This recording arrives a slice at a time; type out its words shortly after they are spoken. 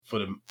for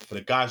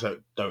the guys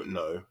that don't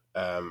know,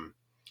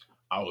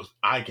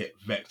 I get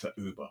vexed at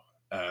Uber.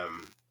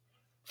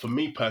 For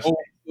me personally,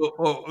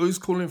 who's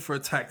calling for a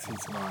taxi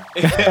tonight?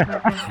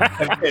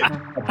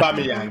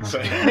 Aubameyang. So.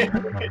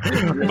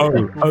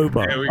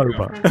 Oba. There we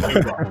go.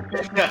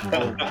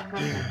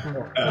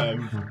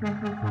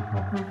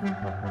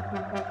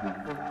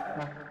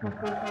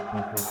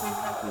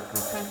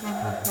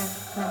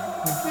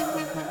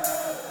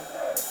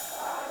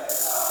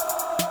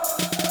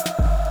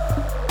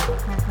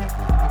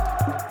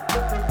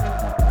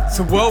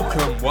 So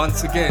welcome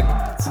once again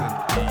to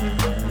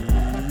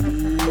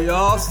the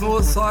Arsenal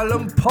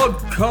Asylum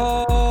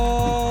podcast.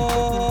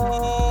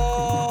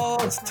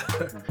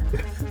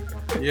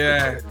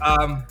 Yeah,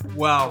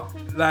 well,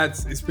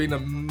 lads, it's been a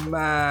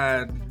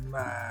mad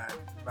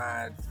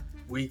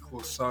week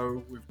or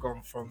so. We've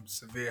gone from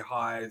severe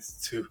highs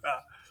to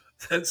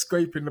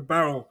scraping the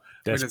barrel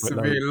with a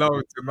severe low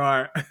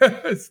tonight.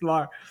 It's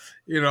like,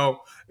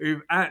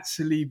 we've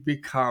actually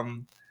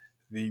become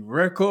the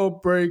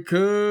record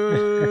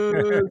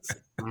breakers.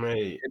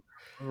 Mate.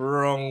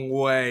 Wrong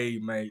way,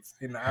 mate.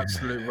 In the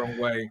absolute wrong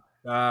way.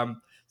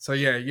 So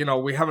yeah,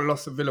 we haven't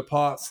lost at Villa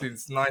Park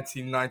since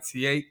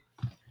 1998.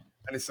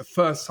 And it's the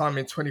first time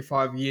in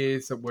 25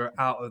 years that we're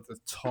out of the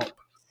top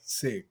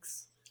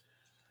 6.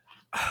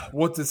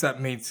 What does that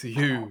mean to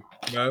you,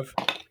 Merv?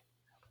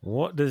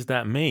 What does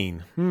that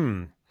mean?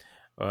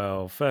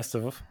 Well, first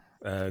of all,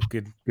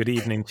 good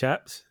evening,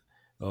 chaps.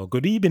 Or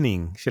good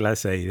evening, shall I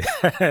say?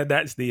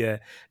 That's the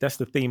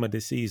theme of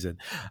this season.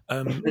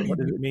 What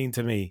does it mean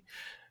to me?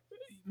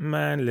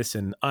 Man,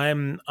 listen,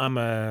 I'm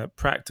a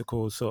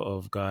practical sort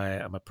of guy.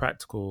 I'm a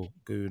practical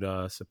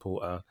Gouda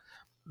supporter.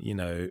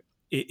 It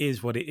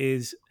is what it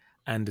is,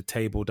 and the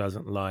table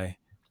doesn't lie.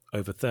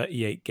 Over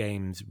 38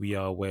 games, we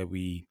are where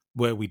we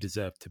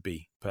deserve to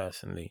be,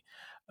 personally.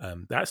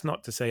 That's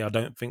not to say I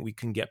don't think we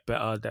can get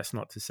better. That's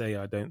not to say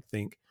I don't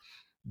think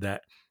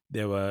that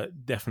there were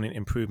definite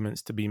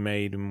improvements to be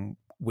made,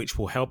 which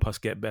will help us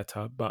get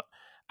better. But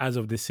as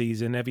of this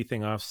season,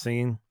 everything I've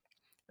seen,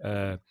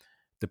 the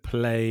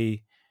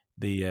play,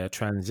 the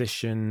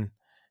transition,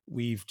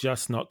 we've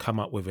just not come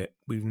up with it.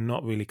 We've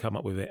not really come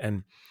up with it.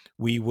 And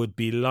we would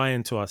be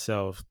lying to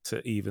ourselves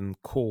to even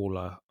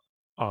call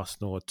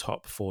Arsenal a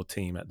top 4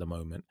 team at the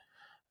moment.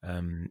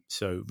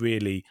 So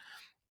really,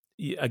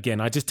 again,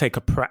 I just take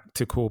a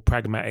practical,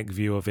 pragmatic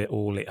view of it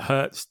all. It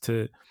hurts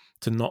to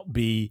not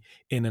be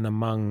in and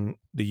among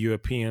the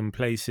European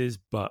places,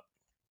 but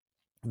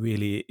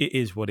really it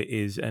is what it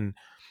is, and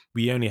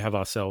we only have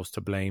ourselves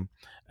to blame.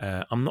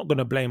 I'm not going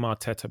to blame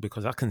Arteta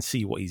because I can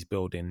see what he's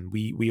building.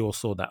 We all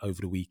saw that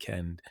over the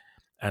weekend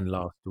and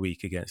last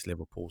week against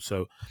Liverpool.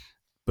 So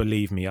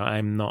believe me,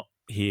 I'm not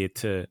here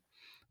to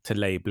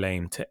lay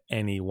blame to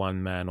any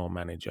one man or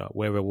manager.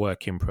 We're a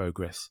work in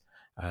progress,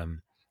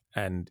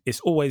 and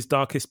it's always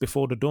darkest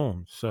before the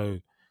dawn.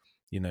 So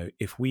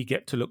if we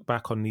get to look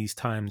back on these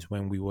times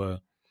when we were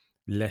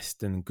less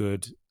than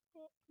good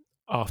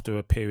after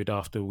a period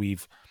after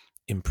we've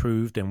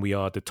improved and we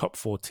are the top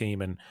 4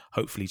 team and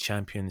hopefully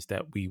champions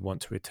that we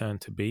want to return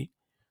to be,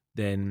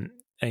 then,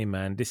 hey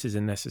man, this is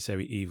a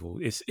necessary evil.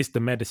 It's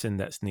the medicine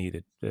that's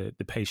needed. The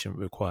patient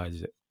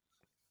requires it.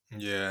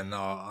 Yeah, no,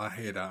 I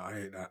hear that.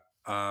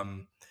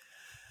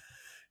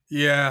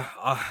 Yeah,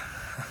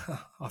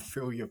 I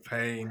feel your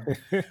pain,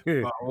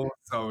 but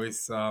also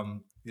it's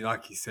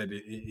like you said,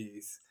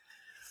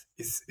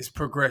 it's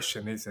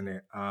progression, isn't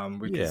it?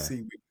 We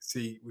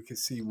can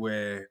see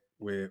where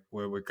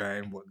we're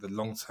going, what the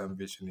long-term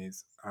vision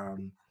is.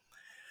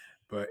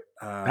 But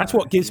that's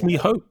what gives me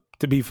hope.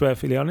 To be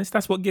perfectly honest,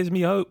 that's what gives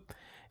me hope.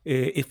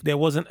 If there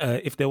wasn't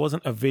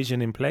a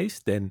vision in place,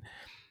 then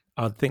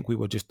I'd think we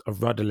were just a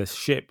rudderless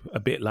ship, a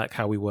bit like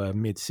how we were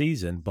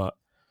mid-season. But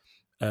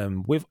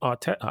with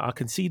Arteta, I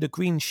can see the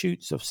green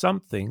shoots of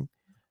something.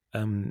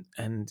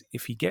 And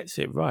if he gets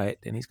it right,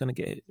 then he's going to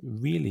get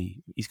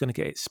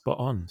it spot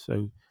on.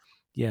 So,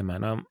 yeah,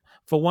 man.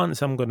 For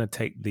once, I'm going to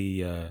take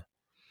the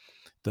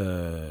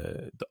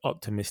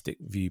optimistic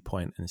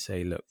viewpoint and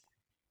say, look,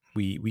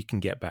 we can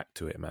get back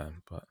to it,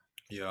 man. But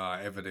yeah,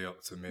 ever the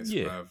optimist,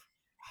 yeah.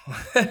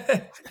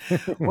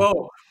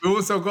 Well, we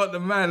also got the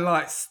man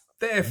like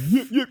Steph.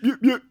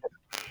 Yep.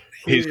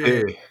 He's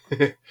here.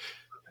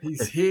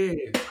 He's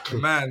here, the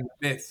man,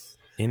 myth.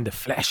 In the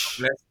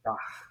flesh.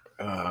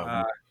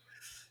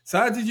 So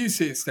how did you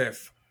see it,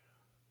 Steph?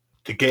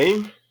 The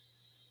game?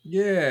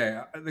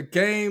 Yeah, the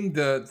game,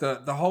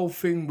 the whole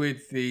thing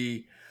with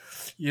the,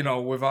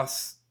 with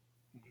us,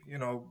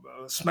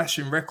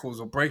 smashing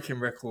records or breaking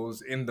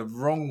records in the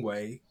wrong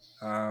way.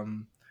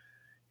 Like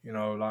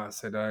I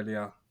said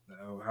earlier,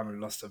 we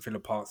haven't lost at Villa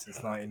Park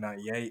since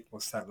 1998.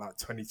 What's that, like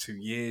 22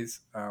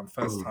 years?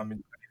 First time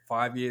in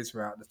 25 years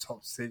we're out of the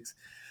top 6.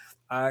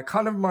 It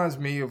kind of reminds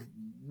me of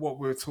what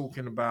we were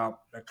talking about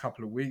a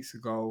couple of weeks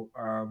ago,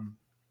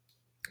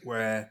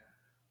 where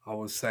I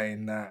was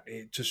saying that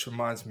it just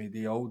reminds me of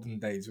the olden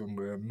days when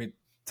we were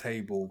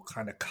mid-table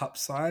kind of cup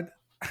side.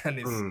 And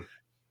it's,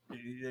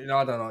 I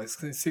don't know, it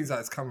seems like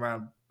it's come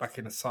around back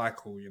in a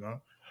cycle,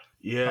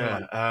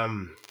 Yeah.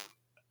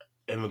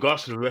 in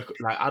regards to the record,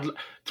 like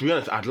to be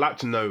honest, I'd like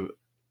to know.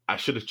 I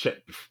should have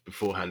checked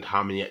beforehand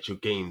how many actual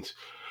games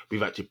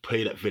we've actually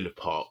played at Villa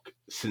Park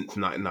since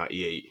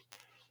 1998.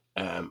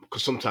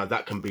 Because sometimes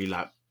that can be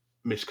like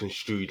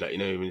misconstrued, like, you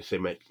know, when you say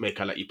make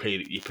out like you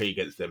play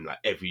against them like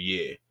every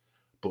year,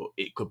 but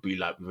it could be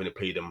like we've only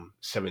played them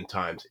 7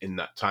 times in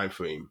that time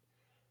frame.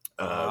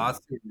 I see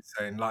what you're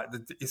saying. Like,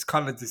 it's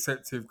kind of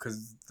deceptive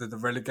because the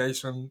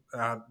relegation,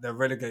 they're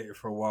relegated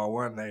for a while,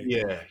 weren't they?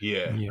 Yeah.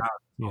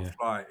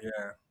 Flight,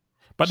 yeah.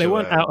 But they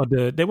weren't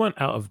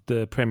out of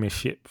the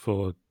Premiership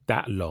for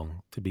that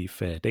long. To be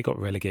fair, they got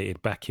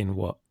relegated back in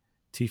what,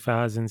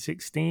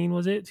 2016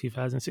 was it?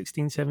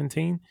 2016,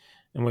 17,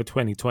 and we're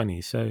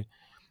 2020. So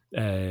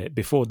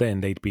before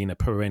then, they'd been a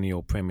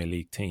perennial Premier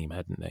League team,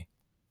 hadn't they?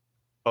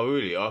 Oh,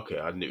 really? Okay,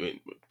 I didn't even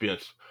be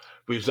honest.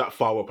 We was that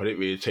far up, I didn't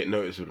really take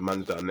notice of the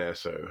man's down there.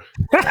 So,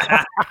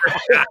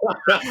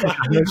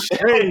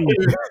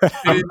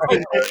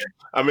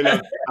 I mean,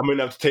 I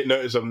have to take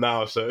notice of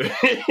now. So,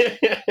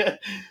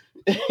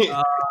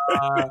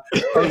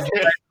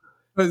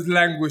 those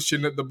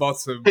languishing at the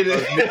bottom.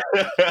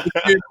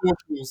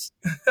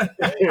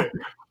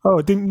 Oh,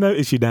 I didn't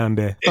notice you down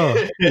there.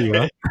 Oh, there you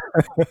are.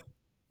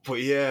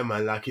 But yeah,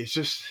 man, like, it's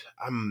just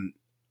I'm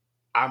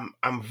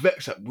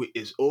vexed that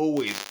it's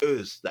always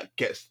us that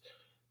gets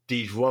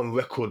these wrong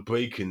record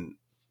breaking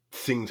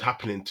things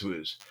happening to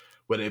us.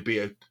 Whether it be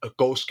a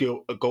goal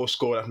score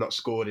that's not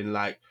scored in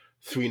like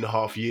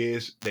 3.5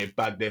 years, they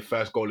bagged their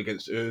first goal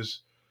against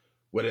us.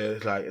 Whether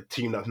it's like a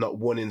team that's not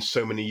won in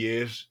so many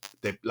years,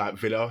 they like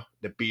Villa,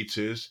 they beat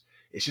us.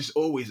 It's just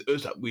always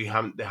us that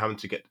they're having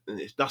to get.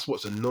 And that's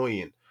what's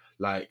annoying.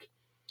 Like,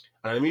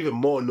 and I'm even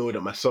more annoyed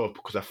at myself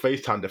because I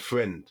FaceTimed a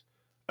friend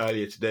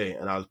earlier today,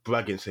 and I was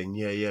bragging, saying,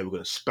 "Yeah, we're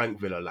gonna spank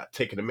Villa," like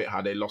taking a minute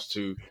how they lost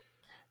to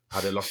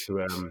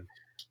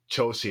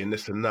Chelsea and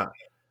this and that.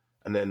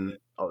 And then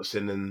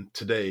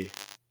today,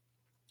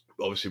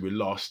 obviously we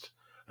lost,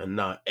 and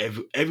now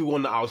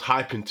everyone that I was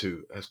hyping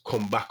to has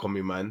come back on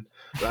me, man.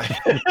 Like,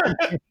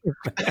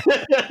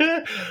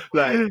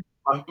 like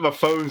my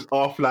phone's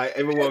off, like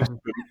everyone's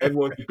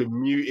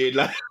been muted,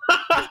 like.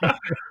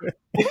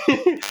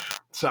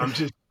 So I'm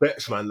just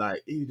vexed, man.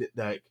 Like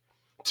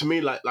to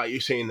me, like you're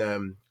saying,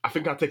 I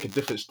think I take a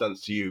different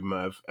stance to you,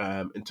 Merv,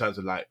 in terms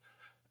of like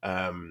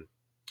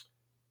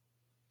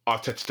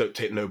Arteta don't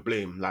take no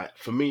blame. Like,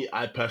 for me,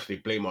 I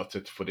personally blame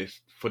Arteta for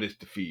this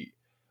defeat,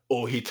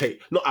 or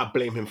not I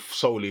blame him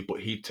solely, but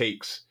he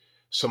takes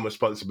some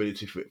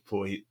responsibility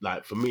for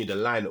like, for me, the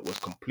lineup was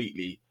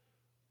completely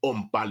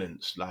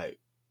unbalanced. Like,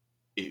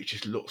 it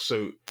just looked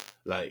so,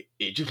 like,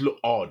 it just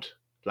looked odd.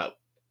 Like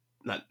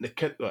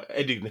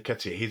Eddie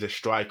Nketiah, he's a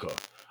striker.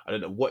 I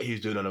don't know what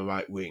he's doing on the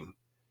right wing.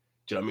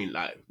 Do you know what I mean?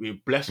 Like, we're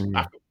blessed.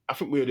 I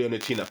think we're the only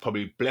team that's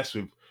probably blessed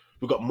with.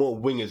 We've got more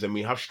wingers than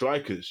we have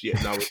strikers. Yeah,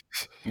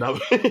 now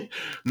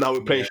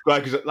we're playing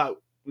strikers.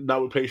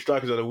 Now we're playing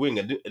strikers on the wing,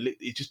 and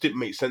it just didn't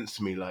make sense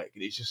to me. Like,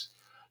 it's just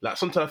like,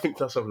 sometimes I think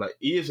to myself, like,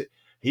 he is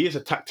a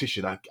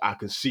tactician. I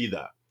can see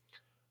that,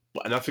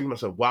 and I think to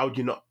myself, why would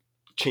you not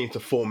change the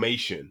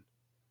formation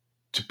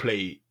to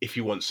play if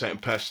you want certain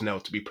personnel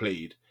to be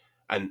played?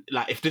 And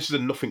like, if this is a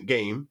nothing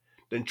game,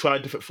 then try a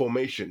different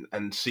formation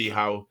and see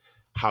how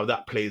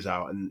that plays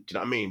out. And do you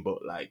know what I mean?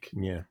 But like,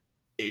 yeah,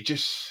 it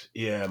just,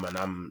 yeah,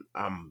 man,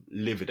 I'm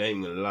livid. I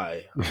ain't gonna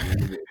lie.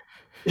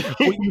 Well,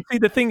 you see,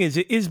 the thing is,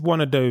 it is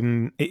one of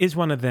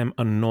them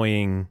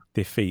annoying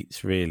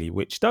defeats, really,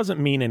 which doesn't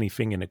mean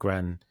anything in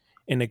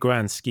the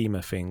grand scheme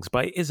of things,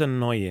 but it is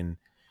annoying,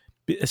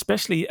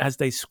 especially as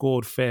they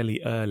scored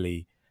fairly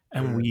early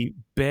and we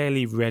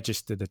barely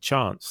registered a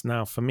chance.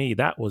 Now, for me,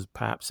 that was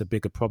perhaps a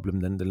bigger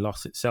problem than the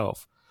loss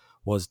itself,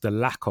 was the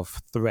lack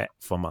of threat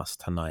from us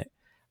tonight.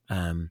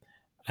 And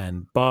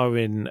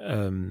barring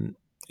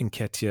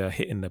Nketiah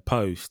hitting the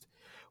post,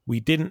 we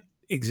didn't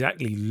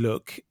exactly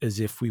look as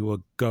if we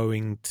were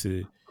going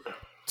to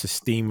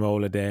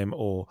steamroller them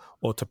or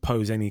to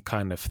pose any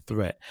kind of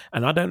threat.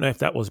 And I don't know if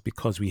that was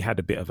because we had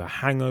a bit of a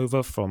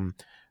hangover from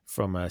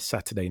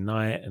Saturday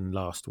night and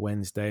last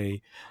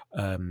Wednesday.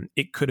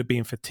 It could have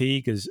been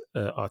fatigue, as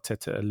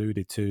Arteta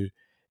alluded to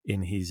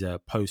in his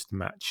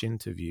post-match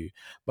interview.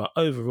 But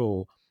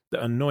overall,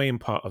 the annoying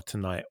part of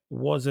tonight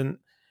wasn't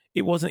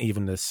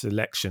even the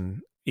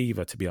selection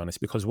either, to be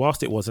honest, because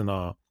whilst it wasn't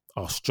our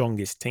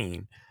strongest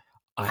team,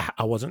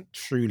 I wasn't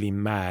truly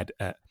mad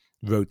at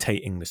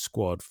rotating the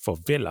squad for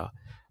Villa,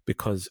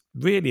 because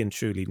really and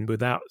truly,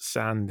 without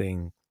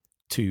sounding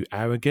too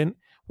arrogant,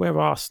 we're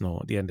Arsenal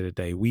at the end of the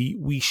day.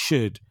 We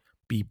should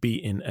be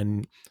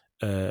beating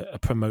a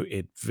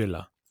promoted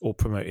Villa, or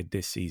promoted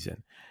this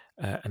season.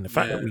 And the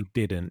fact that we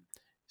didn't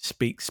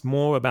speaks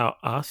more about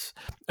us.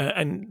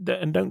 And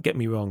don't get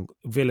me wrong,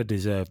 Villa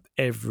deserved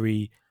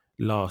every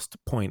last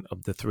point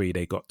of the 3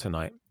 they got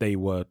tonight. They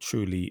were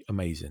truly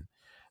amazing.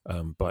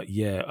 But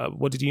yeah,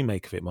 what did you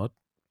make of it, Mod?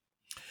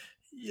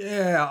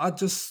 Yeah,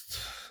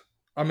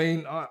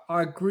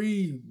 I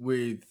agree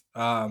with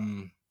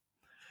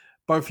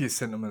both your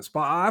sentiments,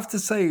 but I have to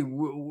say,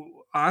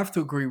 I have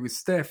to agree with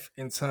Steph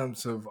in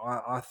terms of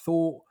I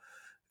thought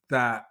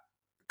that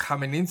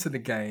coming into the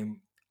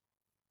game,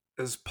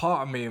 as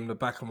part of me in the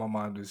back of my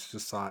mind was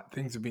just like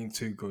things have been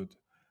too good.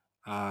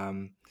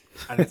 And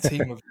the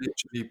team have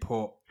literally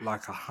put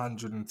like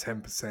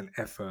 110%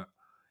 effort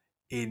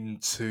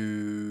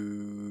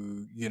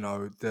into, you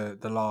know,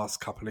 the last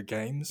couple of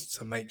games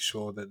to make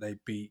sure that they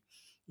beat,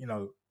 you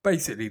know,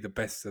 basically the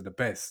best of the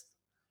best.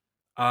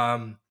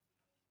 And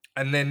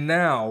then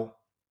now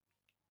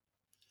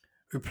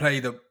who play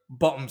the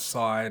bottom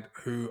side,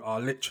 who are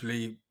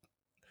literally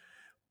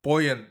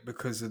buoyant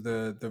because of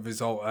the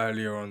result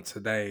earlier on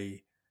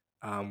today,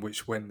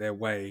 which went their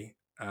way,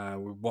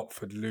 with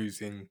Watford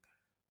losing,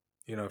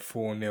 you know,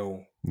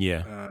 4-0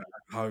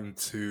 home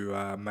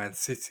to Man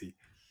City.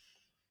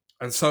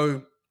 And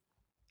so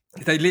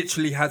they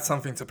literally had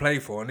something to play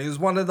for. And it was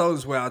one of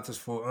those where I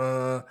just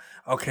thought,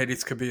 okay,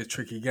 this could be a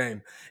tricky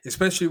game.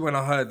 Especially when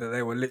I heard that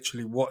they were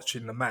literally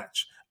watching the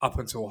match up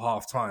until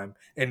half-time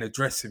in the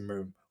dressing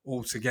room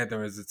all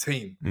together as a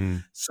team.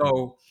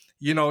 So,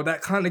 you know,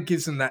 that kind of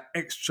gives them that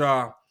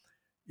extra,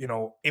 you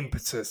know,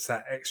 impetus,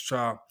 that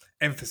extra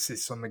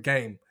emphasis on the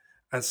game.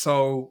 And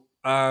so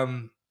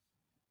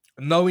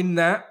knowing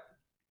that,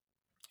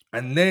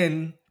 and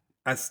then,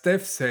 as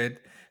Steph said,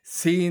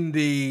 seeing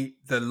the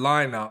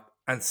lineup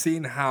and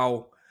seeing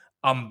how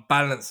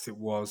unbalanced it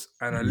was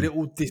and a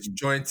little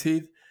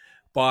disjointed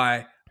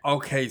by,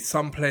 okay,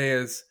 some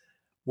players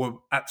were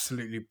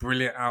absolutely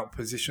brilliant out of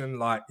position,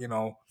 like, you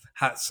know,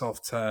 hats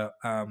off to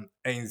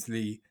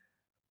Ainsley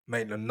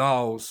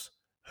Maitland-Niles,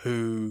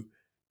 who,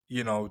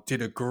 you know,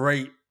 did a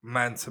great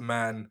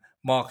man-to-man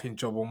marking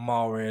job on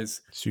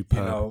Mahrez. Superb.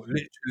 You know,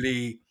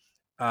 literally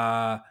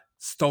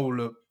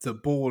stole the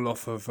ball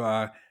off of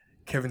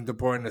Kevin De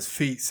Bruyne's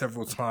feet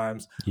several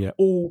times,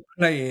 all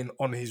playing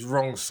on his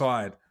wrong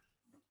side.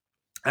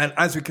 And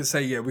as we could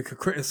say, we could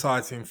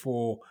criticize him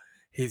for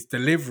his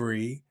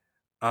delivery,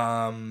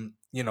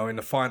 you know, in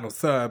the final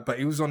third, but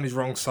he was on his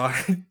wrong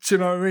side. Do you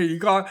know what I mean?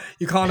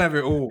 You can't have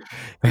it all.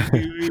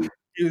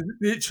 He was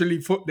literally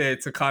put there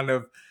to kind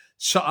of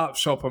shut up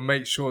shop and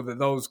make sure that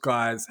those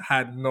guys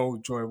had no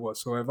joy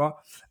whatsoever,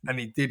 and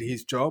he did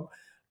his job.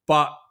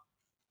 But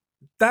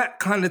that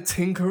kind of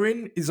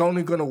tinkering is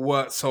only going to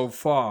work so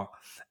far,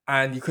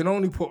 and you can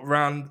only put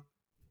round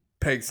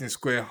pegs in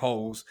square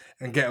holes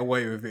and get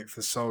away with it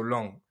for so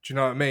long. Do you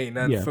know what I mean?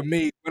 And for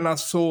me, when I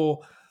saw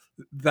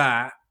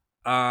that,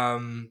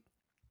 that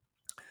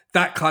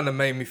kind of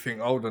made me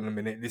think, hold on a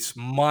minute, this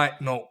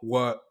might not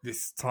work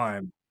this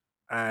time.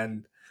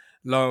 And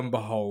lo and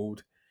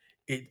behold,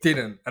 it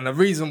didn't. And the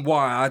reason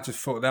why I just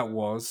thought that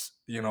was,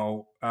 you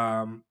know,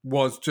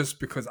 was just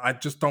because I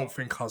just don't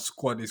think our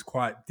squad is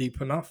quite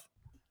deep enough.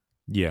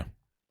 Yeah,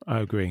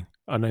 I agree.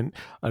 I don't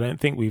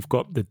think we've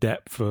got the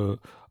depth of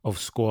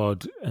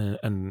squad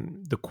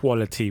and the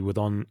quality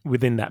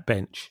within that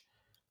bench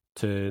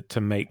to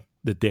make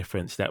the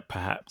difference that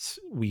perhaps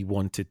we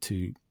wanted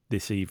to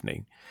this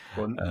evening.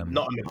 Well,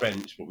 not on the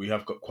bench, but we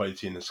have got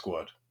quality in the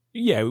squad.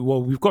 Yeah,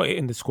 well, we've got it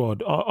in the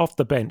squad off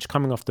the bench,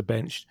 coming off the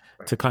bench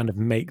to kind of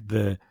make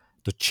the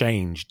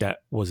change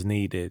that was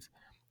needed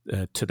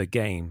to the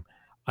game.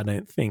 I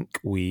don't think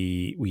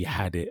we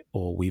had it,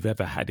 or we've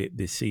ever had it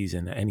this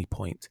season at any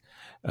point.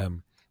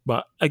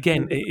 But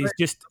again, it's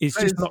just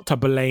not to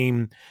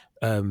blame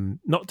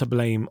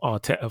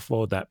Arteta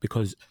for that,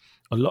 because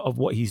a lot of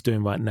what he's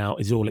doing right now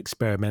is all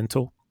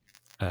experimental.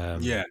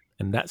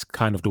 And that's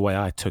kind of the way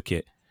I took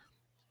it.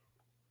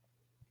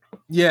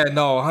 Yeah,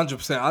 no,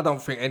 100%. I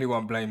don't think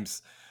anyone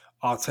blames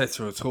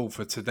Arteta at all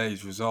for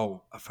today's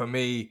result. For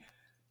me,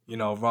 you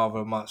know,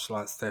 rather much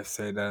like Steph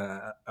said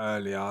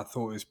earlier, I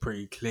thought it was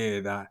pretty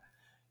clear that,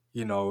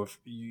 you know, if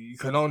you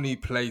can only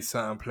play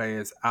certain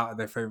players out of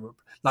their favourite.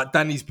 Like,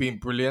 Danny's been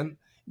brilliant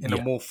in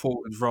a more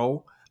forward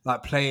role.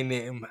 Like, playing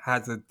him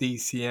as a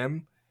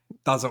DCM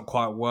doesn't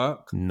quite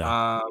work.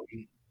 No.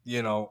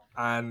 You know,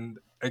 and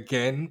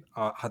again,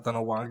 I don't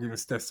know why I'm giving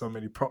Steph so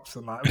many props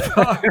tonight.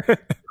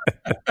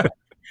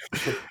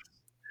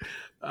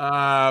 But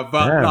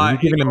like, you're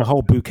giving him a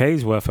whole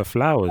bouquet's worth of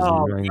flowers.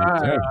 He's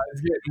getting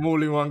them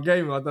all in one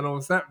game. I don't know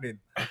what's happening.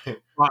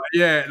 But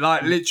yeah,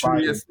 like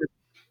literally,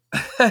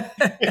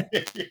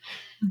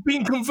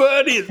 been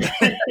converted.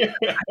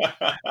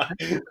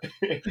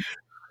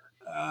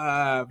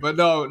 But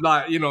no,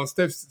 like, you know,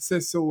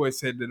 Steph's always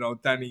said, you know,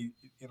 Danny,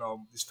 you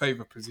know, his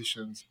favourite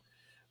positions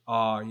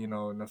are, you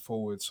know, in the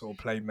forward sort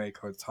of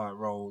playmaker type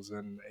roles,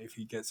 and if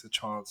he gets a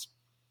chance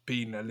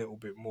being a little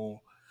bit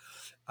more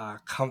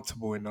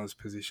comfortable in those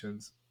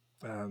positions,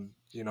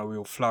 you know,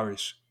 he'll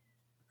flourish.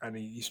 And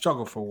he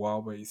struggled for a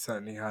while, but he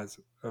certainly has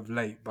of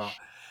late. But,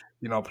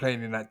 you know,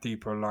 playing in that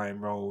deeper line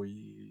role,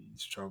 he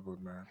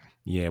struggled, man.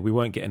 Yeah, we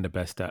weren't getting the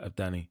best out of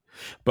Danny.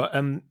 But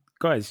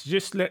guys,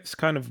 just let's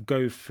kind of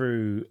go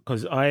through,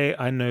 because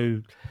I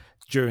know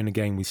during the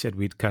game we said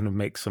we'd kind of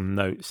make some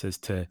notes as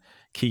to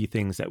key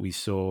things that we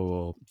saw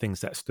or things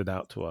that stood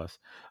out to us.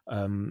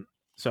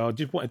 So I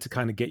just wanted to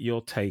kind of get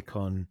your take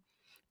on,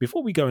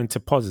 before we go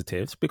into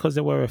positives, because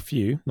there were a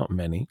few, not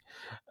many,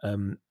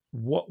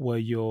 what were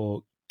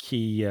your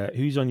key,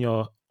 who's on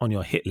your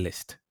hit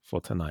list for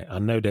tonight? I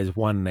know there's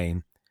one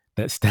name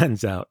that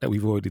stands out that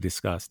we've already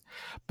discussed.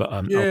 But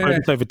I'll Yeah. throw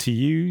this over to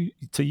you,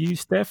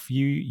 Steph.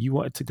 You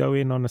wanted to go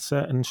in on a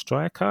certain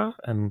striker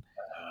and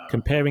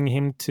comparing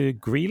him to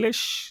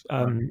Grealish.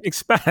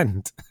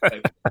 Expand.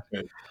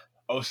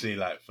 Obviously,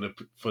 like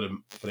for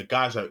the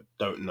guys that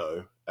don't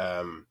know,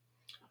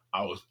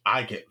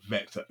 I get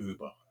vexed at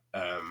Uber.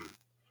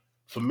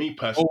 For me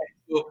personally,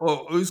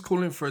 who's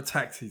calling for a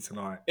taxi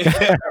tonight?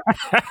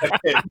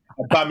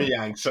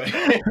 Aubameyang. So,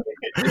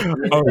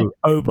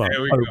 Oba.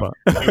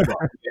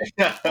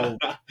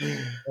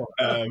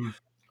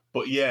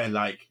 But yeah,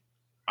 like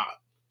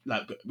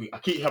I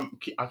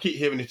keep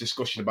hearing this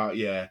discussion about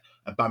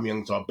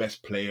Aubameyang's our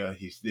best player.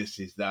 He's this,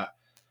 he's that,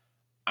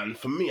 and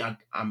for me, I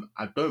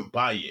don't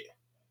buy it.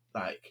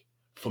 Like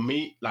for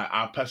me, like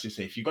I personally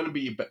say, if you're going to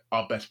be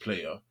our best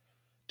player,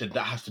 then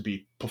that has to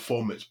be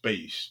performance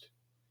based.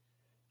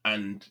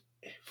 And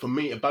for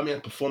me,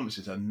 Aubameyang's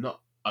performances are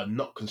not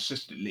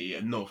consistently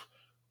enough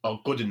or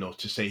good enough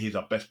to say he's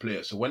our best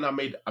player. So when I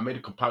made a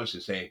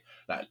comparison saying,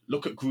 like,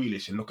 look at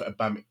Grealish and look at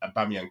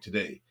Aubameyang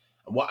today,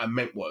 and what I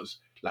meant was,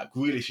 like,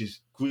 Grealish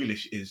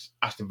is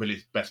Aston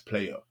Villa's best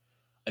player,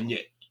 and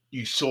yet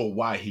you saw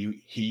why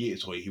he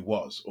is or he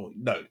was, or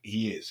no,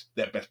 he is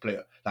their best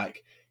player.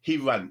 Like he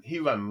ran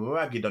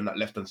ragged on that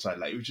left hand side.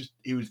 Like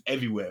he was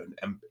everywhere,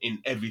 and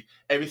in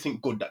everything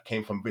good that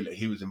came from Villa,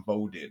 he was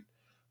involved in.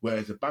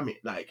 Whereas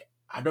Aubameyang, like,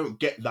 I don't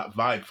get that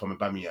vibe from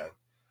Aubameyang.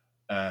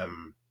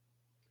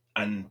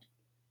 And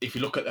if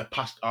you look at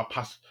our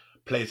past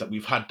players that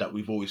we've had that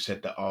we've always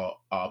said that are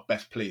our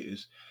best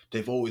players,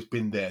 they've always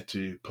been there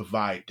to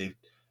provide. They've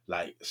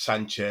like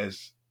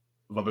Sanchez,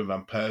 Robin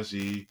van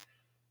Persie,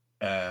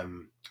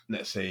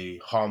 let's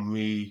say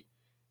Henry,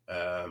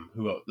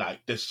 who are like,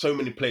 there's so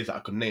many players that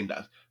I could name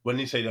that when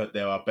they say that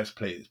they're our best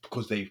players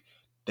because they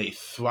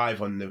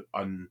thrive on their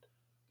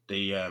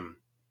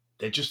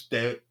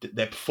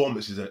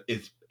performances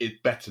is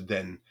better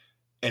than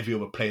every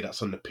other player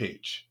that's on the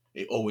pitch.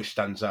 It always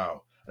stands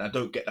out, and I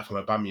don't get that from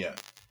Aubameyang.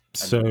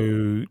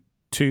 So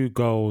 2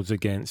 goals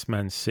against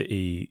Man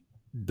City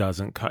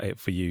doesn't cut it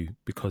for you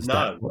because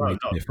that would make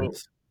a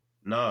difference.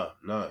 No.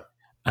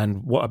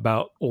 And what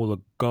about all the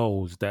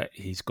goals that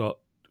he's got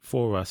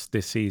for us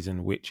this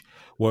season? Which,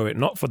 were it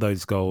not for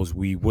those goals,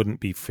 we wouldn't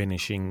be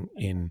finishing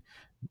in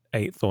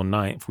 8th or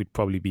 9th. We'd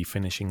probably be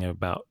finishing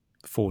about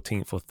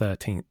 14th or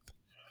 13th.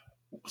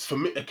 For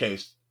me, okay,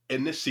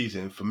 in this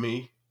season, for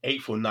me,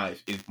 8th or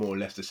 9th is more or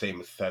less the same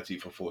as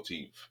 13th or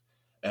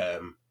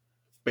 14th.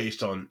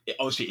 Based on it,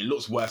 obviously, it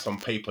looks worse on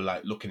paper,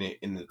 like looking at it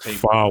in the table.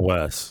 Far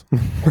worse.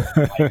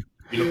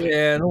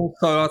 Yeah, and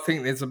also I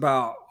think there's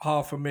about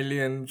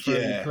 500,000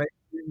 for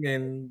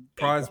in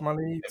prize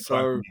money.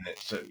 So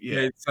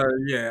yeah,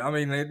 I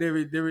mean there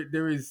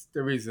is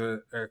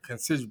a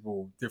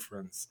considerable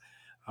difference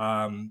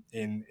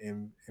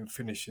in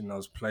finishing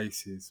those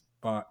places.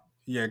 But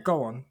yeah,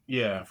 go on.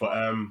 Yeah,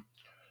 but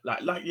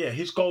like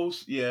his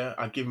goals. Yeah,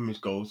 I give him his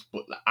goals,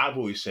 but like, I've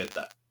always said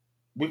that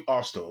with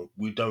Arsenal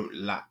we don't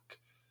lack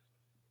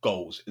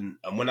goals, and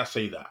when I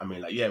say that, I mean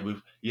like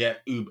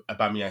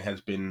Aubameyang has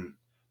been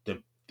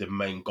the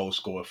main goal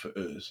scorer for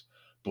us,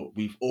 but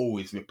we've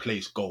always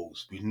replaced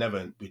goals. We've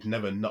never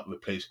not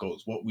replaced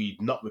goals. What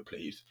we've not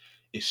replaced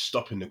is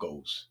stopping the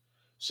goals.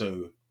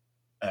 So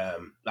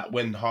like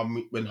when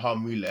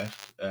Henry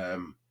left,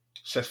 Cesc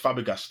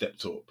Fabregas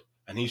stepped up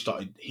and he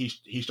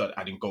started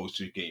adding goals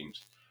to the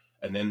games,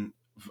 and then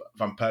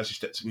Van Persie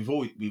stepped.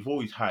 We've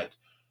always had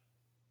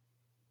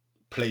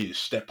players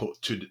step up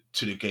to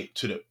the gate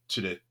to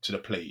the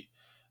plate,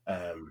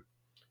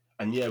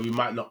 and yeah, we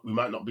might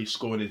not be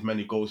scoring as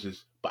many goals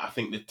as, but I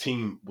think the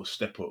team will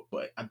step up.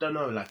 But I don't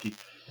know, like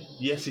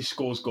he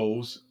scores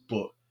goals,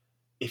 but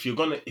if you're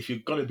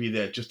gonna be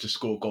there just to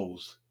score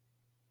goals,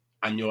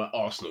 and you're at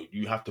Arsenal,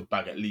 you have to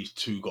bag at least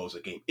 2 goals a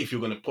game if you're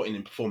gonna put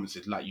in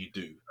performances like you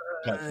do.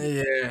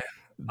 Yeah,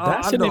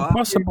 that's an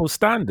impossible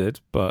standard,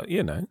 but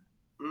you know.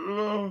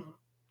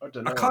 I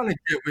don't know. I kind of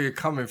get where you're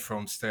coming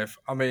from, Steph.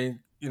 I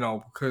mean, you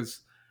know,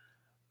 because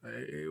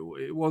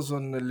it was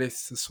on the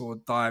list to sort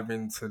of dive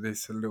into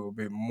this a little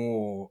bit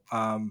more.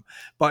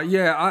 But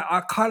yeah,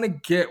 I kind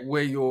of get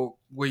where you're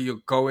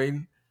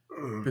going,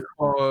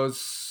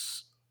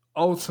 because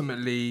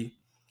ultimately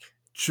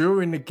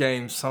during the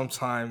game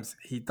sometimes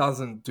he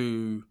doesn't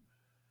do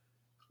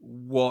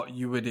what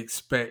you would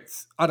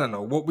expect. I don't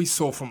know, what we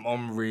saw from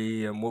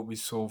Omri and what we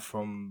saw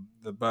from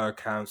the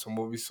Bergkamps and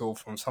what we saw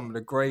from some of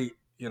the great,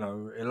 you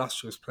know,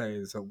 illustrious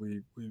players that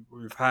we've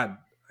had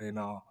in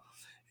our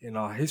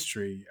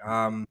history.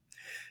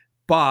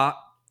 But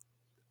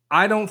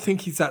I don't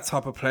think he's that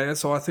type of player,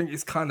 so I think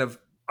it's kind of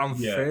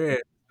unfair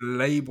to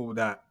label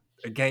that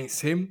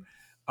against him.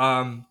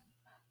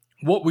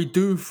 What we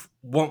do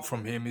want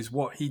from him is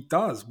what he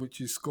does, which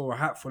is score a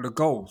hatful of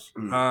goals.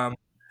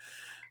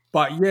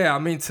 But yeah, I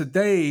mean,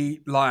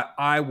 today, like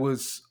I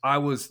was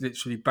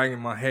literally banging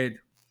my head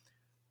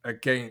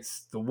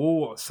against the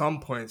wall at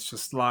some points,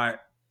 just like,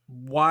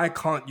 why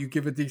can't you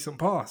give a decent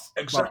pass?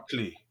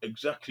 Exactly.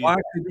 Why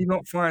could he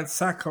not find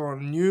Saka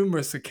on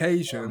numerous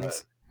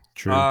occasions?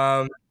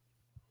 True.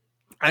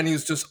 and he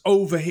was just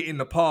over hitting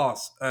the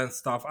pass and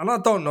stuff. And I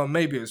don't know,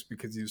 maybe it was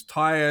because he was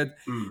tired,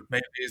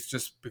 maybe it's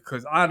just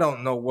because I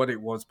don't know what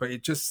it was, but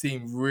it just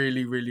seemed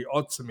really, really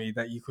odd to me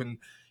that you can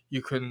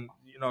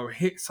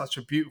hit such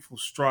a beautiful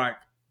strike,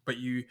 but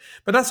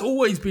that's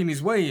always been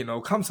his way,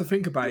 Come to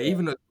think about it,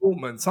 even at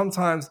Dortmund,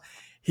 sometimes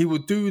he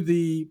would do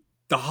the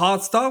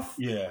hard stuff,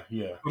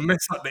 but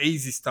mess up the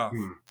easy stuff.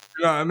 You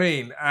know what I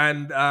mean?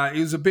 And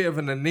he was a bit of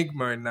an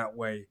enigma in that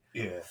way.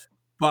 Yeah.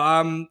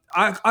 But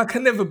I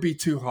can never be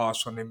too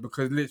harsh on him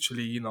because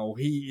literally,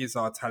 he is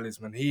our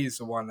talisman. He is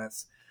the one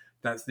that's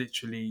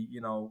literally,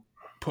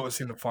 put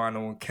us in the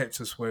final and kept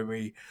us where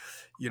we,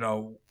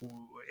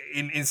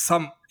 in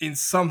some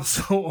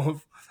sort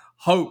of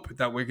hope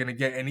that we're going to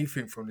get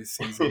anything from this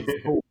season.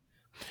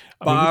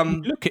 I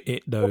mean, look at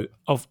it though.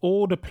 Of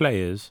all the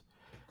players,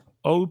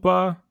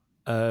 Oba,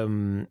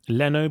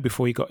 Leno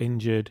before he got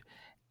injured,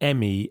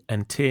 Emmy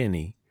and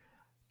Tierney,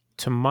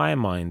 to my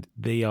mind,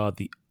 they are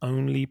the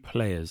only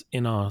players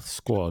in our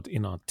squad,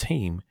 in our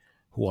team,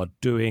 who are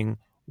doing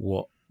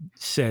what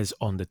says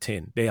on the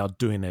tin. They are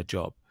doing their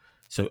job.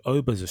 So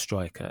Oba's a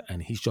striker,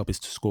 and his job is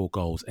to score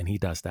goals, and he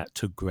does that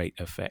to great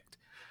effect.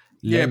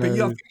 Yeah, but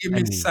I think you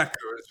miss Saka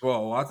as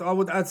well. I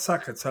would add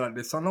Saka to like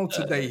this. I know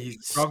today he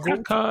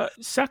struggled.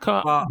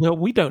 Saka. Well,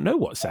 we don't know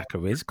what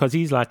Saka is because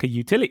he's like a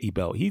utility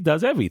belt. He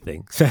does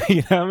everything. So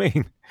you know what I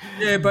mean?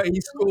 Yeah, but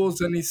he scores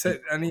and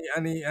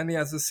he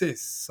has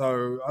assists.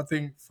 So I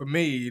think for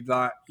me,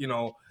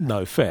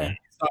 no fair.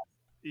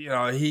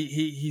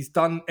 He's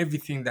done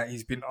everything that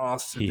he's been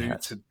asked to do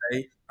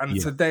today. And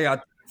today, I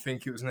don't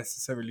think it was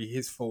necessarily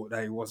his fault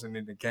that he wasn't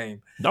in the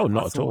game. No,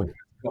 not at all.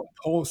 Got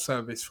poor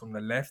service from the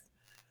left.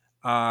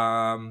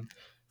 From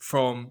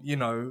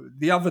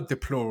the other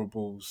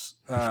deplorables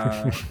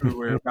who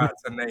we're about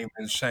to name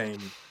and shame.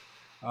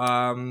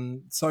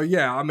 So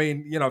yeah, I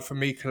mean, for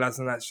me,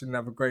 Kolasinac didn't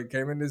have a great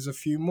game, and there's a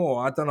few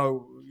more. I don't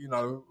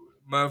know,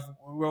 Merv,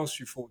 who else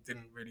you thought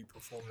didn't really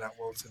perform that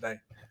well today?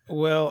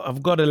 Well,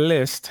 I've got a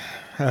list,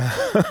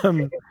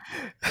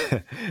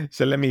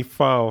 so let me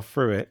file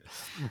through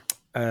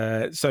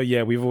it. So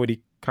yeah, we've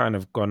already kind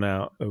of gone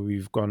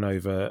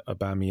over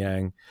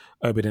Aubameyang.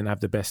 Oba didn't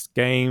have the best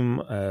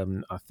game.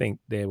 I think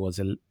there was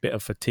a bit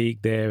of fatigue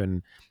there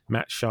and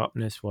match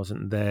sharpness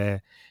wasn't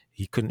there.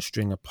 He couldn't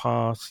string a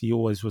pass. He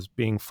always was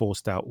being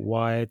forced out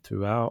wide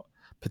throughout,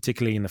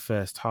 particularly in the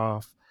first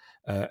half,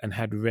 and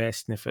had rare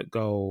sniff at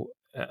goal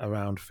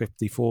around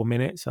 54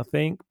 minutes, I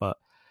think. But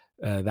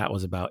that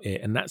was about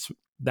it. And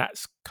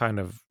that's kind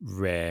of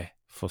rare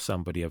for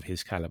somebody of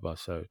his caliber.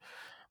 So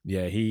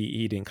yeah,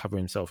 he didn't cover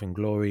himself in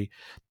glory.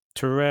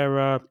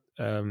 Torreira,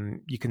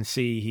 you can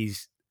see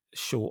he's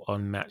short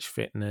on match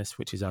fitness,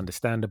 which is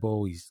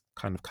understandable. He's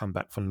kind of come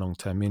back from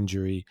long-term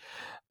injury.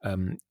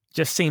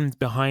 Just seemed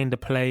behind the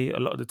play a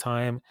lot of the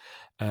time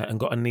and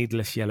got a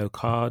needless yellow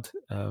card.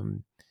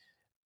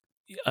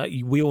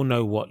 We all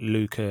know what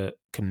Luka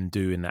can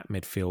do in that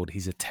midfield.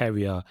 He's a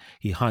terrier.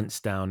 He hunts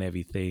down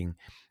everything.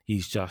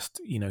 He's just,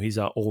 he's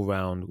our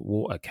all-round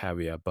water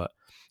carrier. But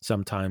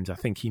sometimes I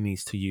think he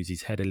needs to use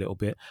his head a little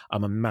bit.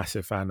 I'm a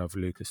massive fan of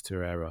Lucas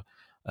Torreira.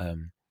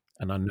 And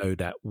I know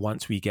that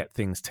once we get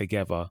things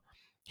together,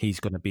 he's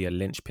going to be a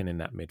linchpin in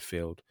that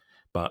midfield.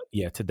 But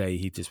yeah, today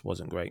he just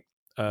wasn't great.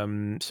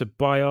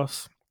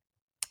 Ceballos,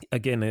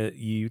 again,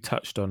 you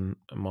touched on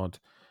Ahmad.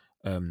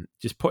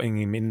 Just putting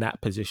him in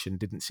that position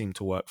didn't seem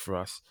to work for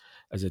us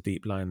as a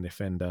deep line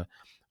defender.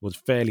 Was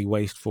fairly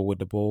wasteful with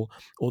the ball.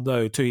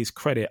 Although, to his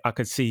credit, I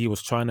could see he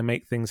was trying to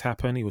make things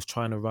happen. He was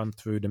trying to run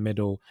through the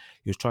middle.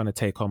 He was trying to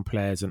take on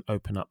players and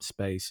open up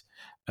space.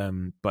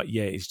 But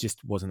yeah, it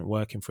just wasn't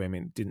working for him.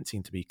 It didn't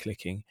seem to be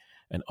clicking.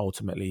 And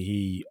ultimately,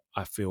 he,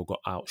 I feel, got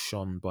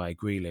outshone by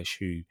Grealish,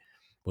 who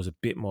was a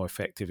bit more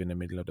effective in the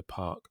middle of the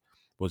park,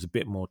 was a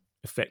bit more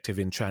effective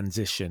in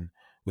transition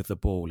with the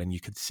ball. And you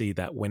could see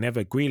that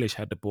whenever Grealish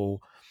had the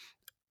ball,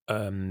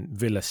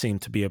 Villa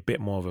seemed to be a bit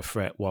more of a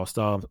threat, whilst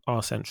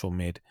our central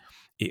mid,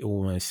 it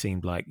almost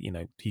seemed like,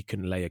 he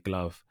couldn't lay a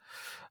glove.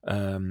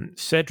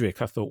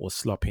 Cedric, I thought, was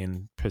sloppy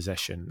in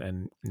possession,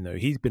 and,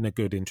 he's been a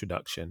good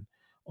introduction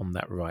on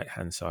that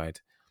right-hand side.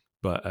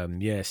 But,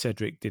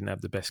 Cedric didn't have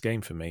the best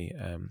game for me.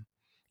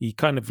 He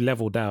kind of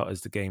leveled out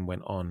as the game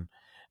went on.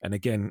 And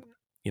again,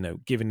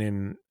 giving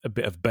him a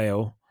bit of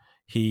bail,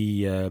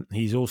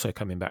 he's also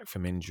coming back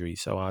from injury,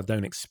 so I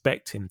don't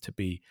expect him to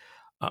be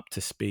up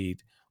to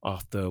speed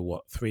after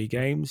 3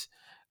 games.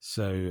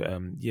 So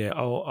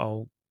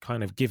I'll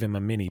kind of give him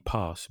a mini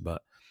pass,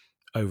 but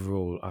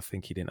overall I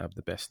think he didn't have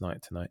the best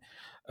night tonight.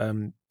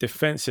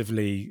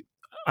 Defensively,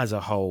 as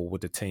a whole with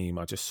the team,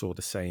 I just saw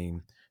the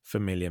same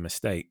familiar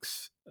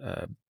mistakes.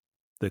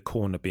 The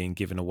corner being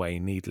given away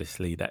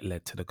needlessly that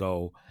led to the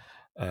goal.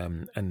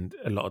 And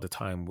a lot of the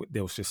time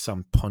there was just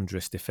some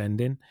ponderous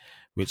defending,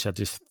 which I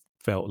just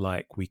felt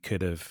like we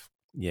could have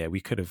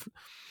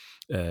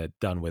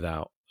done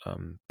without.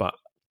 But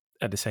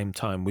at the same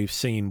time, we've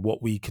seen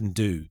what we can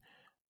do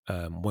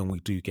when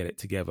we do get it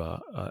together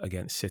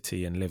against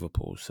City and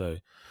Liverpool. So,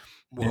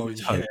 that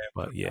was.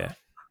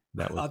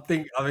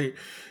 I mean,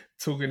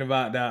 talking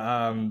about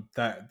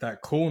that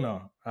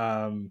corner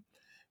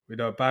with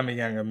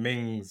Aubameyang and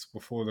Mings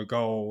before the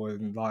goal,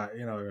 and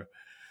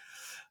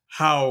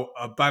how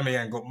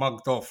Aubameyang got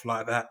mugged off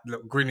like that,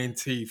 look, grinning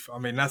teeth. I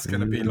mean, that's going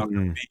to be like a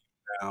meme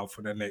now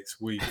for the next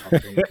week, I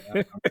think.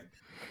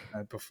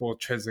 Before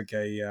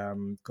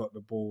Trezeguet got the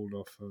ball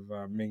off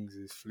of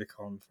Mings' flick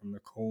on from the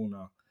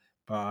corner.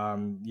 But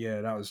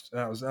that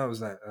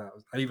was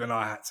even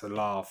I had to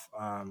laugh.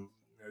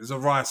 It was a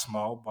wry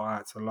smile, but I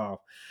had to laugh.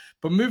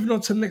 But moving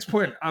on to the next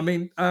point, I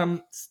mean,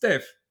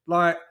 Steph,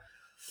 like,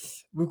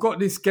 we've got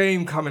this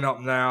game coming up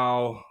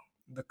now,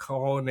 the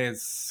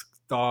Cojones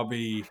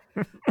derby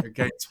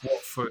against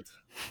Watford.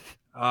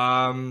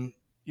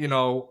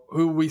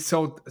 Who we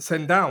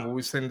send down? Will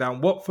we send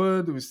down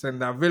Watford? Will we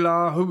send down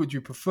Villa? Who would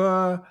you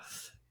prefer?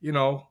 I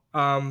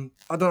don't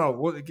know.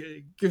 What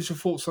gives your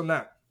thoughts on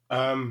that?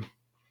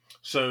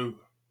 So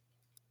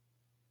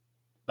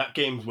that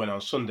game's went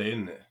on Sunday,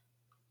 isn't it?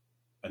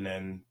 And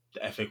then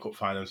the FA Cup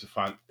finals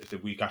is the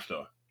week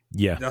after.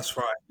 Yeah, that's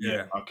right.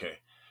 Yeah. Okay.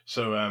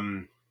 So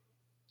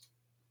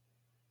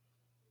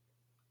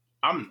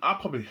I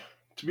probably,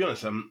 to be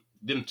honest, them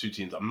two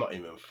teams, I'm not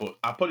even for.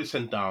 I'll probably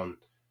send down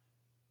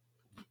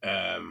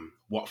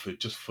Watford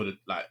just for the,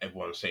 like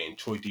everyone's saying,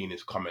 Troy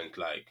Deeney's comment,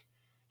 like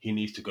he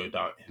needs to go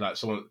down. Like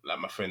someone, like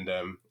my friend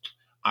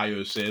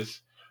Ayo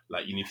says,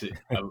 like you need to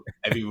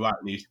every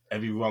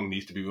wrong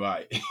needs to be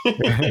right.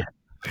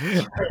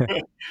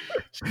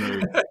 So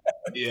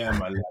yeah,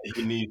 man, like,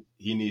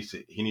 he needs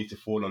to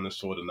fall on the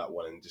sword on that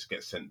one and just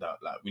get sent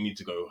out. Like we need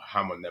to go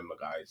ham on them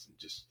guys and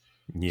just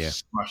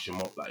smash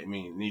them up. Like I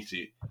mean, need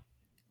to.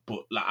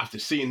 But like after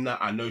seeing that,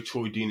 I know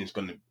Troy Deeney's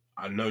gonna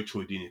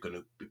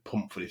be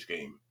pumped for this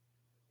game.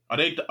 Are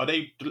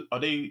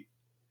they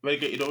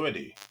relegated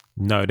already?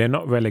 No, they're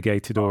not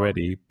relegated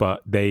already,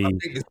 but they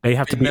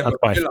have to beat us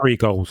by 3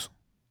 goals.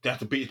 They have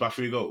to beat us by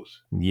 3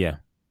 goals? Yeah.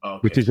 Okay.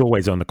 Which is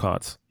always on the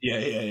cards. Yeah,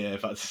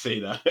 if I had to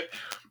say that.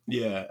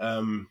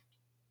 Yeah.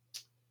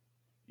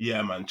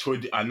 Yeah, man.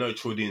 I know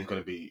Troy Deeney's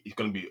gonna be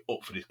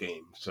up for this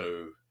game.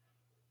 So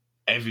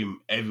everyone,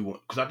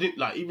 because I didn't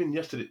like even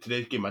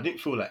today's game, I didn't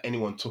feel like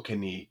anyone took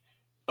any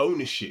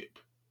ownership.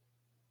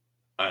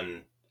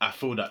 And I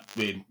feel that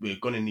we're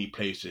going to need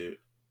players to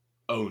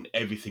own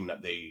everything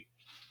that they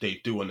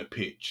do on the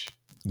pitch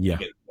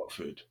against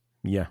Watford.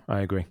 Yeah,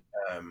 I agree.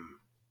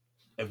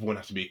 Everyone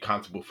has to be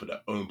accountable for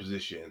their own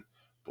position,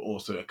 but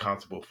also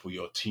accountable for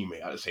your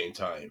teammate at the same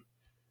time.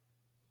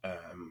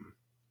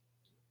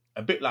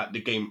 A bit like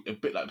the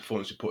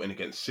performance we put in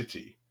against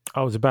City.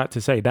 I was about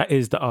to say, that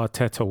is the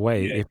Arteta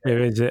way. Yeah. If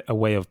there is a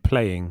way of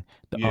playing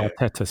the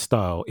Arteta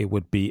style, it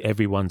would be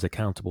everyone's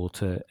accountable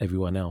to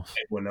everyone else.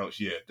 Everyone else,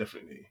 yeah,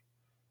 definitely.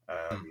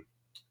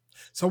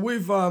 So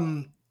with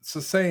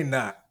saying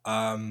that,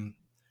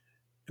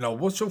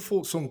 what's your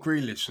thoughts on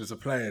Grealish as a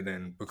player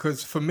then?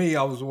 Because for me,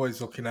 I was always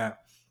looking at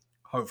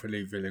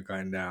hopefully Villa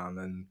going down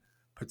and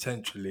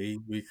potentially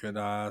we could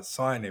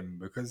sign him,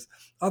 because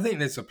I think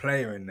there's a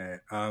player in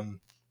there.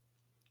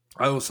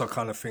 I also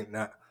kind of think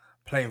that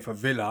playing for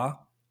Villa,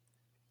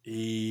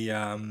 he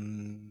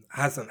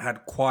hasn't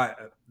had quite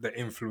the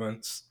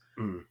influence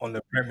on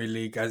the Premier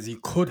League as he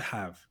could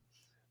have.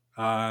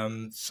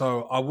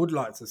 So I would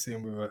like to see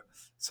him with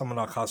someone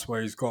like us,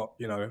 where he's got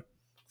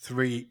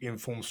 3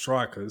 informed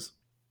strikers,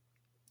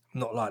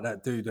 not like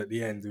that dude at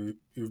the end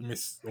who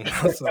missed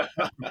almost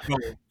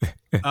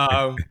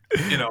goal.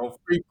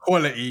 3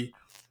 quality,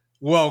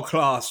 world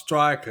class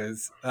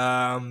strikers,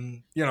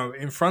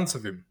 in front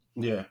of him.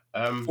 Yeah.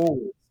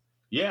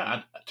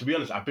 Yeah, to be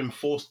honest, I've been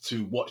forced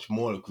to watch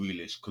more of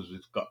Grealish because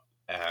we've got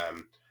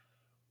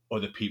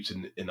other peeps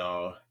in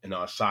our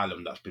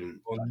asylum that's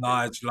been. Well,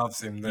 Nige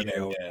loves him.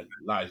 Yeah,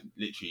 Nige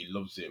literally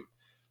loves him.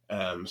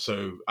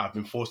 So I've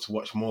been forced to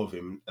watch more of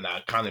him, and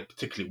I kind of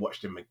particularly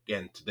watched him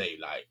again today,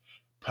 like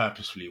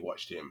purposefully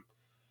watched him,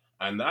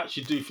 and I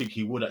actually do think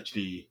he would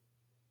actually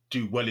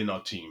do well in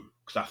our team,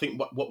 because I think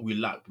what we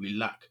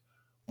lack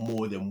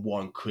more than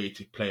one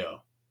creative player.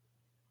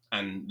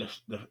 And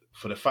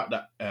for the fact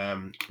that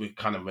we're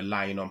kind of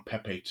relying on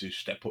Pepe to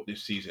step up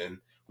this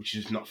season, which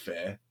is not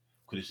fair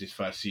because it's his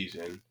first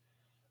season,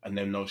 and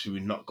then obviously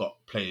we've not got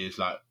players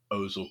like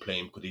Ozil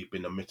playing because he's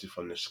been omitted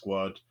from the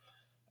squad,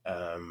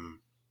 and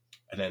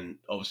then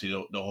obviously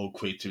the whole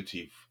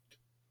creativity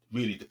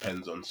really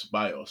depends on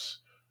Ceballos,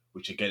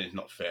 which again is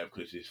not fair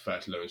because it's his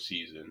first loan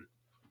season.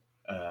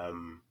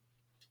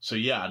 So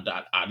yeah,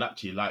 I'd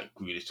actually like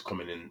Grealish to come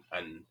in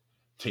and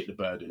take the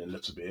burden a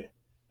little bit.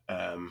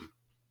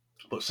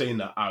 But saying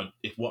that,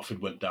 if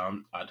Watford went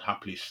down, I'd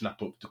happily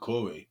snap up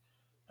Doucouré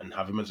and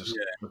have him as a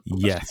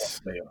player.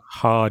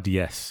 Hard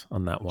yes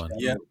on that one.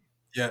 Yeah.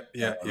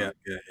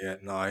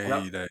 No, I hear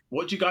you there.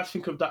 What do you guys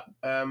think of that?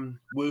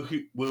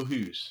 Will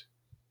Hughes,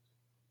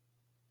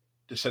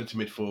 the centre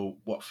mid for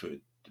Watford,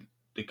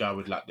 the guy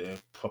with like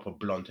the proper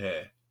blonde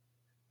hair.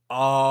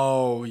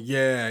 Oh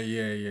yeah.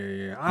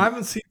 I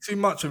haven't seen too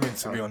much of him,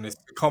 to be honest.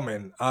 To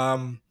comment.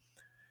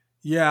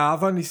 Yeah,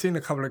 I've only seen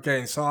a couple of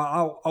games, so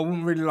I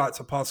wouldn't really like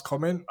to pass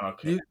comment.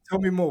 Okay. Tell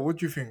me more. What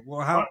do you think?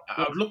 Well, how?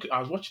 I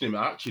was watching him.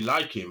 I actually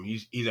like him.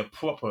 He's a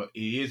proper.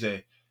 He is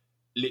a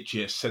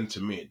literally a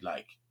centre mid.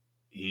 Like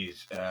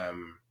he's I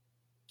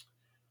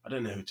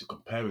don't know who to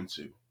compare him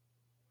to.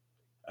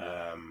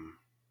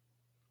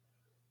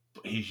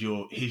 But he's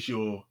your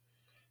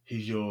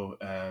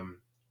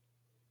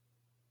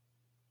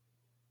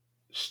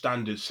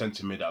standard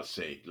centre mid. I'd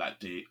say like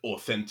the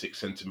authentic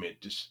centre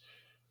mid. Just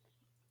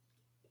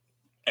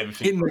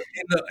everything.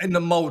 In the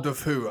mold of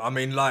who? I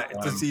mean, like,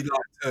 does he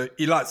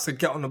likes to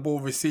get on the ball,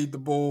 receive the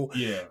ball,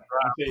 Yeah.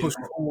 push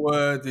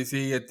forward? Is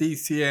he a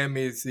DCM?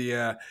 Is he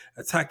a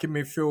attacking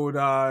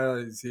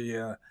midfielder? Is he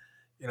a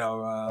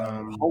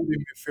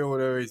holding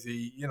midfielder? Is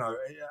he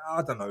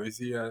I don't know? Is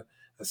he a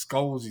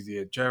Scholes? Is he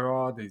a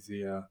Gerrard? Is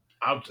he a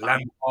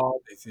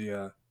Lampard? Is he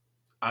a?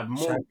 I'd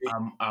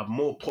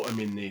more put him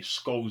in the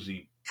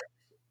Scholesy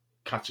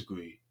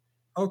category.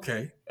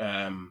 Okay.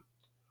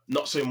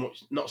 Not so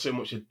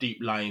much a deep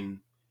line,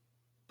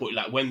 but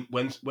like when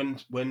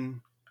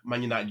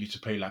Man United used to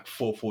play like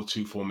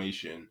 4-4-2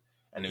 formation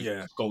and it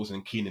was Scholes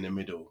and Keane in the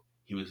middle,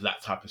 he was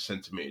that type of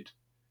centre mid.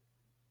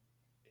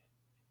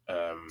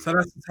 So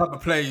that's the type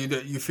of player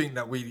that you think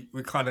that we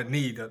kind of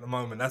need at the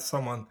moment. That's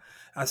someone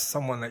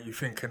that you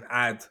think can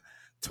add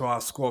to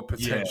our squad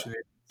potentially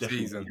this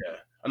season. Yeah.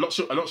 I'm not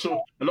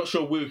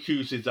sure Will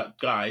Hughes is that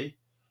guy,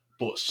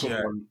 but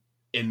someone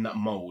in that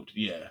mold.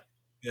 Yeah.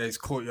 Yeah, he's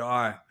caught your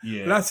eye.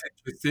 Yeah. Well, that's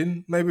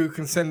interesting. Maybe we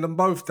can send them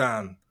both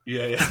down.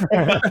 Yeah.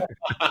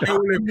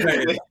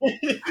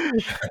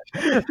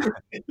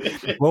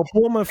 Well,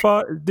 Bournemouth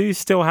do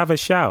still have a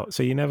shout,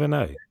 so you never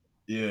know.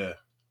 Yeah,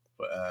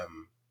 but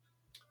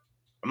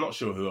I'm not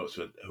sure who else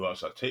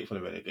I'd take for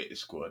the relegated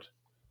squad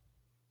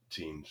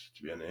teams.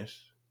 To be honest,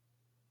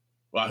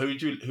 well, who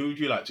would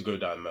you like to go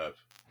down, Merv?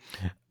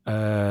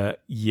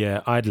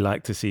 Yeah, I'd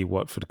like to see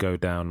Watford go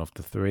down of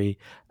the three,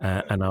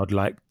 and I'd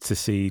like to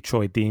see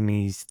Troy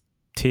Deeney's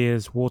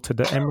tears water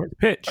the Emirates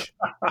pitch.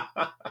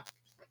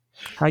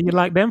 How you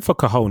like them for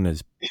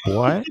cojones,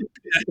 boy?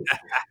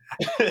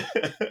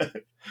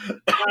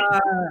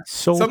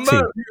 Salty. So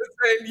Merv,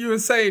 you were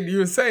saying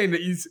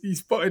that you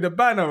spotted a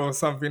banner or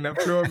something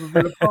that flew over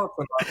Villa Park.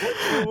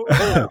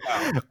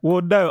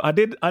 Well, no, I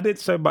did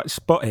so much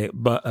spot it,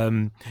 but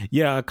I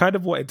kind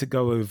of wanted to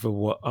go over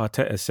what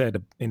Arteta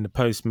said in the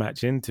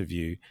post-match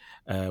interview,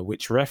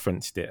 which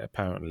referenced it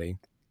apparently.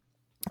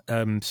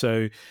 Basically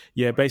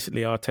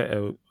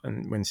Arteta,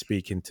 when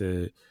speaking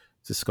to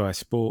Sky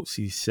Sports,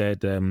 he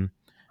said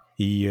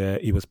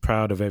he was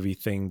proud of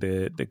everything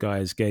the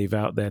guys gave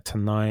out there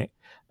tonight.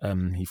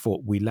 He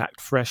thought we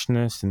lacked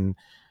freshness, and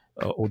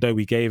although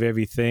we gave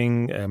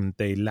everything,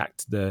 they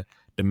lacked the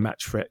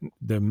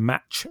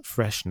match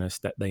freshness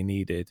that they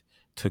needed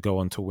to go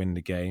on to win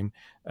the game.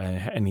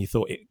 And he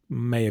thought it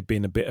may have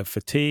been a bit of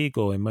fatigue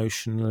or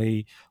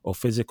emotionally or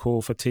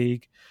physical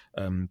fatigue.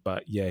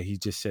 But yeah, he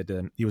just said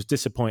he was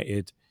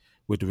disappointed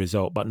with the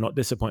result, but not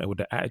disappointed with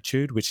the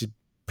attitude, which is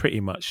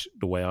pretty much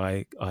the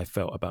way I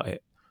felt about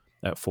it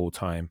at full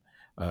time.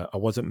 I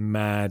wasn't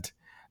mad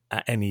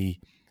at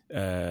any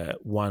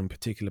one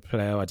particular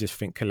player. I just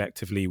think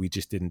collectively we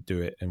just didn't do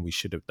it, and we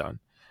should have done.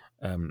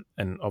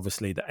 And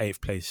obviously the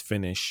 8th place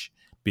finish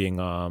being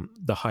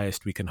the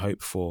highest we can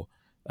hope for,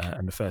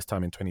 and the first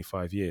time in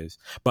 25 years.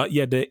 But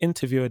yeah, the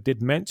interviewer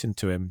did mention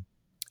to him,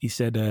 he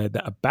said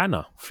that a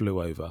banner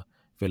flew over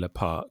Villa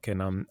Park,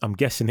 and I'm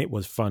guessing it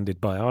was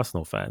funded by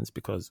Arsenal fans,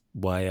 because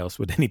why else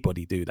would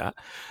anybody do that?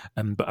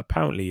 But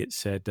apparently it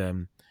said,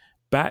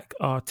 back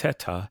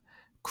Arteta,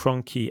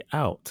 Kroenke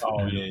out.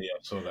 Oh yeah, I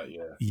saw that.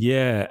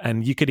 Yeah,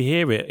 and you could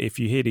hear it if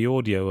you hear the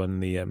audio on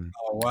the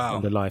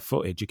on the live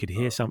footage. You could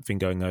hear something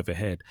going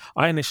overhead.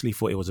 I initially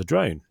thought it was a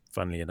drone,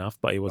 funnily enough,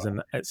 but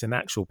it's an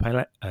actual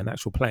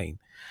plane.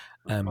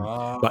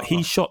 But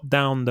he shot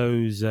down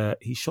those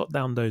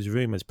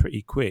rumors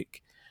pretty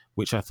quick,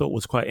 which I thought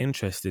was quite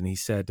interesting. He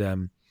said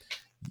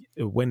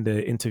when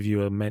the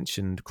interviewer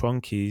mentioned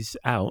Kroenke's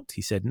out,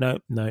 he said no,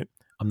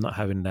 I'm not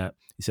having that.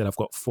 He said I've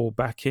got full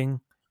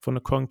backing from the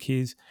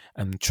Kroenkes,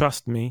 and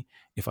trust me,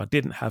 if I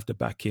didn't have the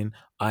backing,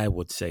 I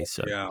would say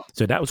so. Yeah.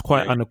 So that was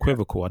quite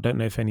unequivocal. I don't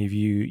know if any of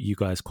you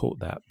guys caught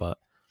that, but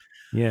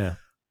yeah.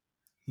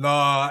 No,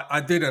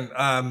 I didn't.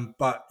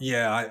 But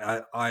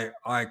yeah,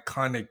 I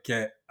kind of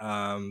get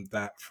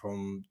that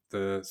from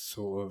the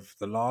sort of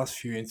the last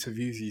few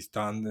interviews he's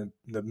done.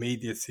 The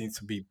media seems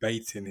to be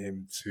baiting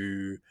him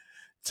to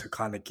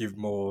kind of give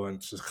more and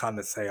to kind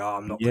of say, "Oh,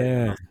 I'm not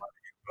getting enough money,"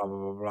 blah blah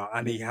blah blah,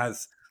 and he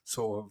has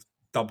sort of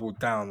doubled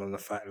down on the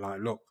fact, like,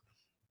 look,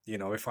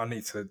 if I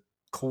need to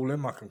call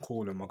him, I can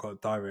call him. I've got a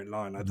direct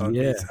line. I don't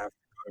need to have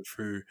to go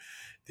through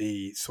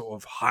the sort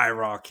of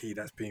hierarchy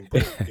that's being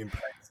put in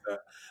place at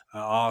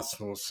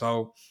Arsenal.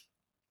 So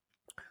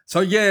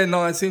yeah,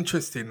 no, it's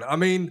interesting. I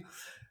mean,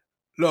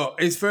 look,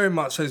 it's very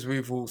much, as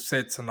we've all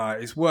said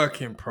tonight, it's work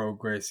in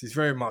progress. It's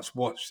very much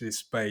watch this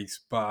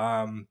space.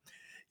 But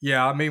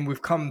yeah, I mean,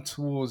 we've come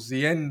towards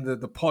the end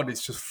of the pod.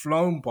 It's just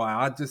flown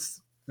by.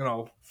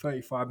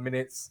 35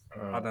 minutes.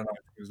 I don't know if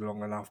it was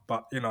long enough,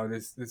 but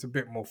there's a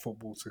bit more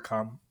football to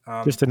come.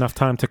 Just enough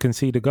time to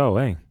concede a goal,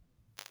 eh?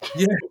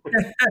 Yeah.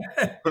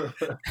 Boom,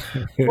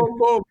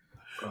 boom.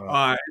 All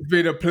right, it's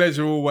been a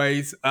pleasure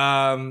always.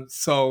 I've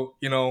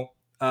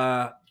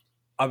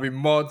been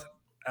Mod.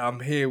 I'm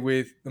here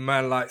with the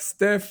man like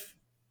Steph.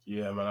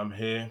 Yeah, man, I'm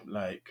here.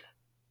 Like,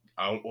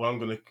 I'm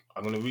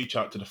gonna reach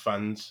out to the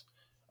fans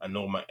and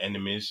all my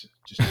enemies.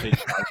 Just take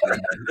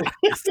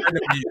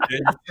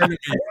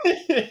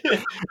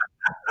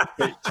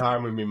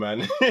time with me,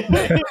 man.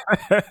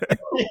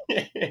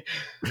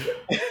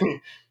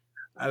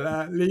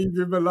 And leave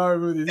him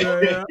alone with his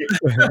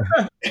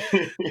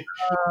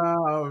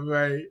oh,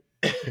 mate.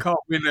 Can't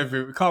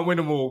win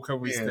them all, can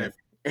we, Steph?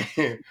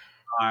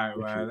 All right,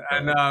 man.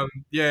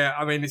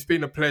 And it's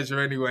been a pleasure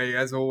anyway,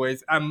 as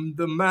always. And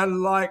the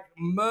man like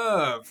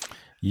Merv.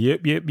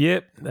 Yep.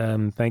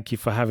 Thank you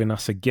for having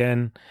us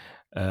again.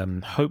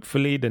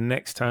 Hopefully the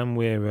next time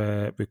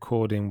we're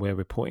recording, we're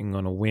reporting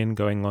on a win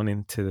going on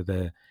into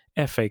the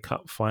FA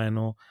Cup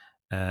final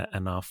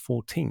and our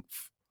 14th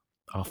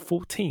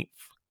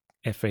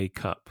FA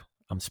Cup.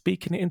 I'm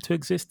speaking it into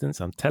existence.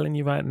 I'm telling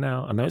you right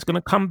now. I know it's going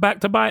to come back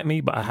to bite me,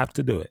 but I have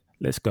to do it.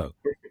 Let's go.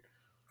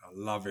 I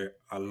love it.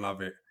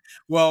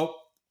 Well,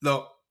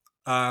 look,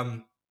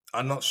 I'm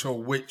not sure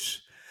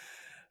which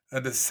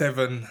of the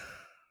 7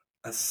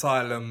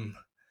 Asylum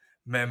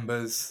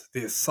members,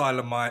 the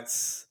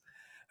Asylumites,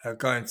 are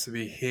going to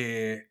be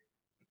here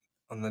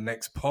on the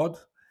next pod,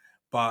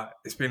 but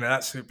it's been an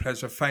absolute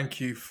pleasure. Thank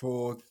you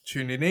for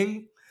tuning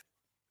in.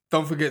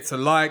 Don't forget to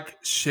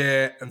like,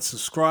 share, and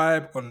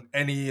subscribe on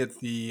any of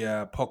the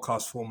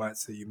podcast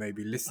formats that you may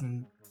be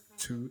listening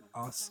to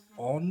us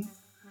on.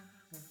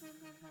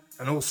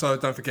 And also,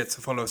 don't forget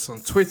to follow us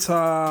on Twitter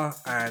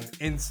and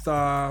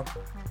Insta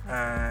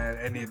and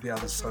any of the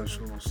other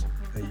socials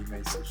that you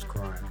may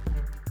subscribe.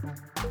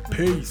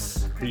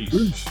 Peace.